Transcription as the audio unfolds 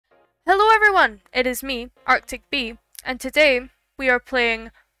everyone, it is me, Arctic Bee, and today we are playing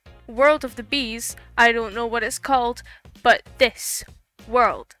World of the Bees. I don't know what it's called, but this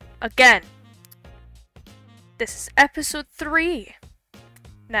world again. This is episode 3.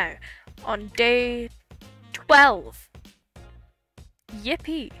 Now, on day 12.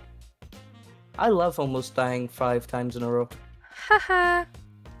 Yippee. I love almost dying 5 times in a row. Haha.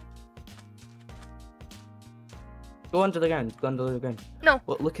 Go under the ground. Go under the ground. No.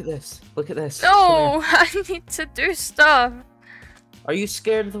 Well, look at this. Look at this. No, I need to do stuff. Are you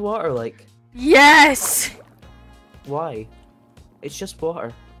scared of the water, like? Yes! Why? It's just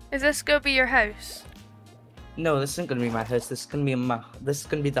water. Is this gonna be your house? No, this isn't gonna be my house. This is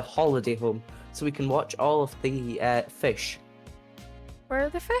gonna be the holiday home, so we can watch all of the fish. Where are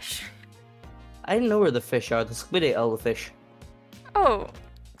the fish? I know where the fish are. The squid ate all the fish. Oh,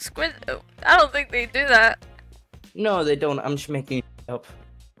 squid. Oh, I don't think they do that. No, they don't. I'm just making it up.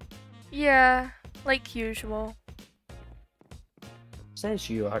 Yeah, like usual. Says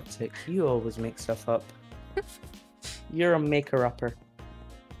you, Arctic. You always make stuff up. You're a maker-upper.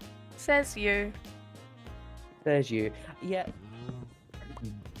 Says you. Says you. Yeah.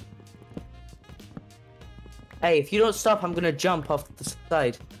 Hey, if you don't stop, I'm gonna jump off the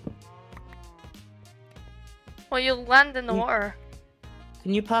side. Well, you'll land in the water.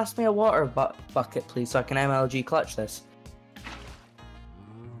 Can you pass me a water bucket, please, so I can MLG clutch this?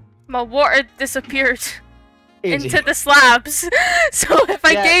 My water disappeared Easy. into the slabs. So if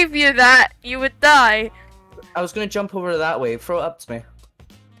I gave you that, you would die. I was gonna jump over that way. Throw it up to me.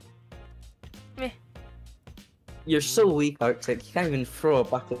 Meh. You're so weak, Arctic. You can't even throw a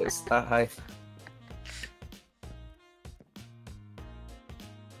bucket that's that high.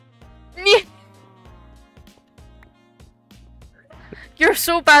 Meh. You're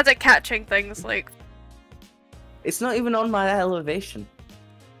so bad at catching things, like. It's not even on my elevation.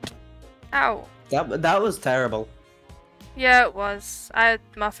 Ow. That was terrible. Yeah, it was. I had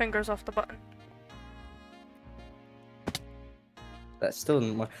my fingers off the button. That still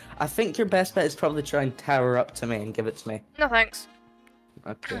didn't work. I think your best bet is probably try and tower up to me and give it to me. No thanks.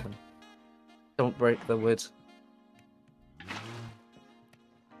 Okay. Then. Don't break the wood.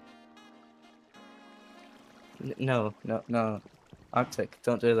 No. Arctic,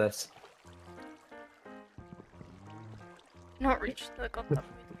 don't do this. Not reach the goddamn.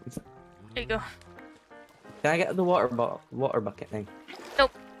 There you go. Can I get the water bucket thing?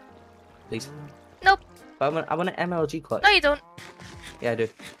 Nope. Please. Nope. But I want an MLG clutch. No, you don't. Yeah, I do.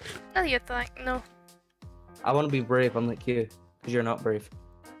 No, you think. No. I want to be brave, unlike you, because you're not brave.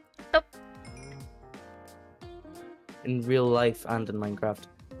 Nope. In real life and in Minecraft.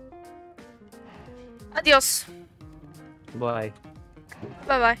 Adios. Why?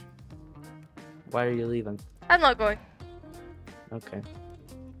 Bye bye. Why are you leaving? I'm not going. Okay.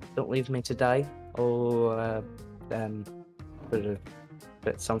 Don't leave me to die. Oh, but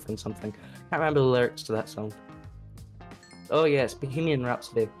something. Can't remember the lyrics to that song. Oh yes, Bohemian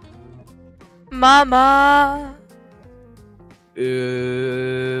Rhapsody. Mama.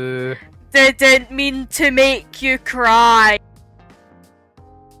 Didn't mean to make you cry.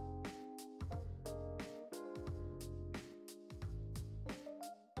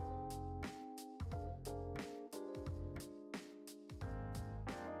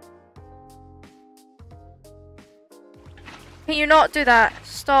 Can you not do that?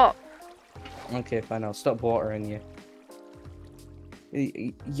 Stop. Okay, fine, I'll stop watering you.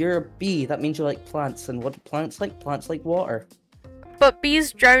 You're a bee, that means you like plants, and what do plants like? Plants like water. But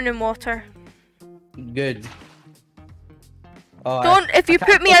bees drown in water. Good. Oh, Don't, if you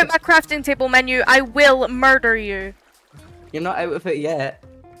put me out my crafting table menu, I will murder you. You're not out of it yet.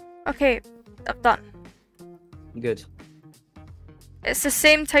 Okay, I'm done. Good. It's the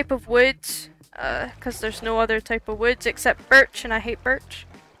same type of wood, because there's no other type of woods except birch, and I hate birch.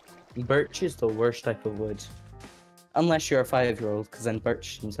 Birch is the worst type of wood. Unless you're a 5-year-old, because then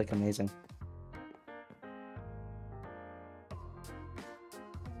birch seems like amazing.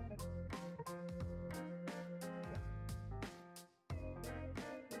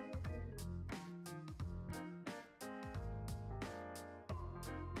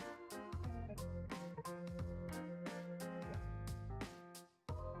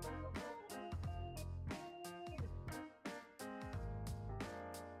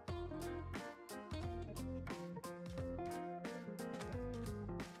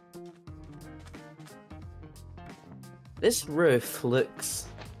 This roof looks...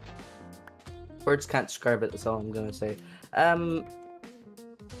 Words can't describe it, that's all I'm gonna say. I'm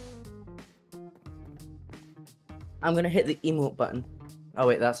gonna hit the emote button. Oh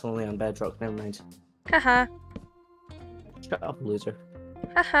wait, that's only on Bedrock, never mind. Haha. Shut up, loser.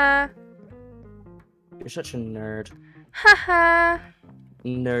 Haha. You're such a nerd. Haha.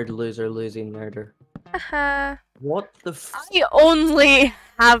 Nerd loser losing nerder. Haha. What the I only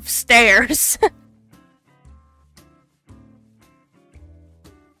have stairs.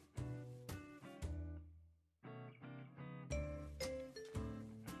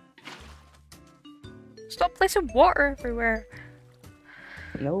 Stop placing water everywhere.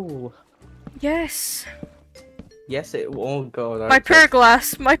 No. Yes. Yes, it won't go. My pure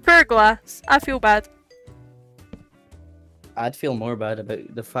glass. My pure glass. I feel bad. I'd feel more bad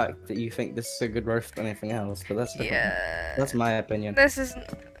about the fact that you think this is a good roof than anything else, but that's different. Yeah. That's my opinion. This is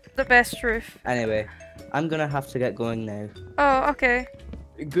the best roof. Anyway, I'm gonna have to get going now. Oh, okay.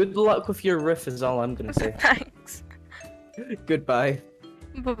 Good luck with your roof is all I'm gonna say. Thanks. Goodbye.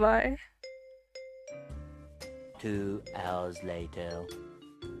 Bye-bye. 2 hours later.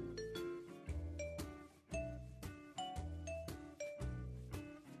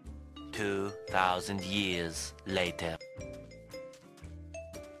 "2,000 years later."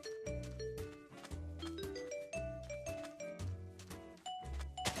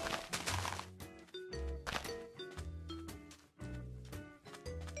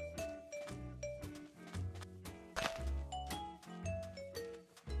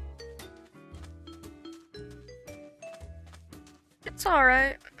 It's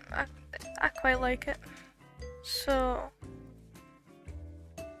alright. I quite like it. So...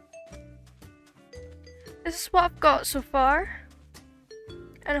 this is what I've got so far.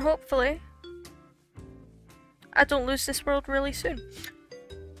 And hopefully... I don't lose this world really soon.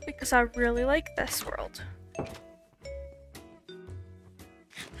 Because I really like this world.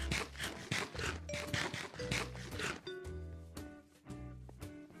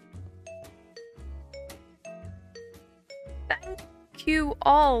 Thank you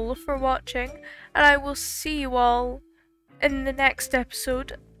all for watching, and I will see you all in the next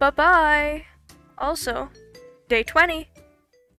episode. Bye bye! Also, day 20.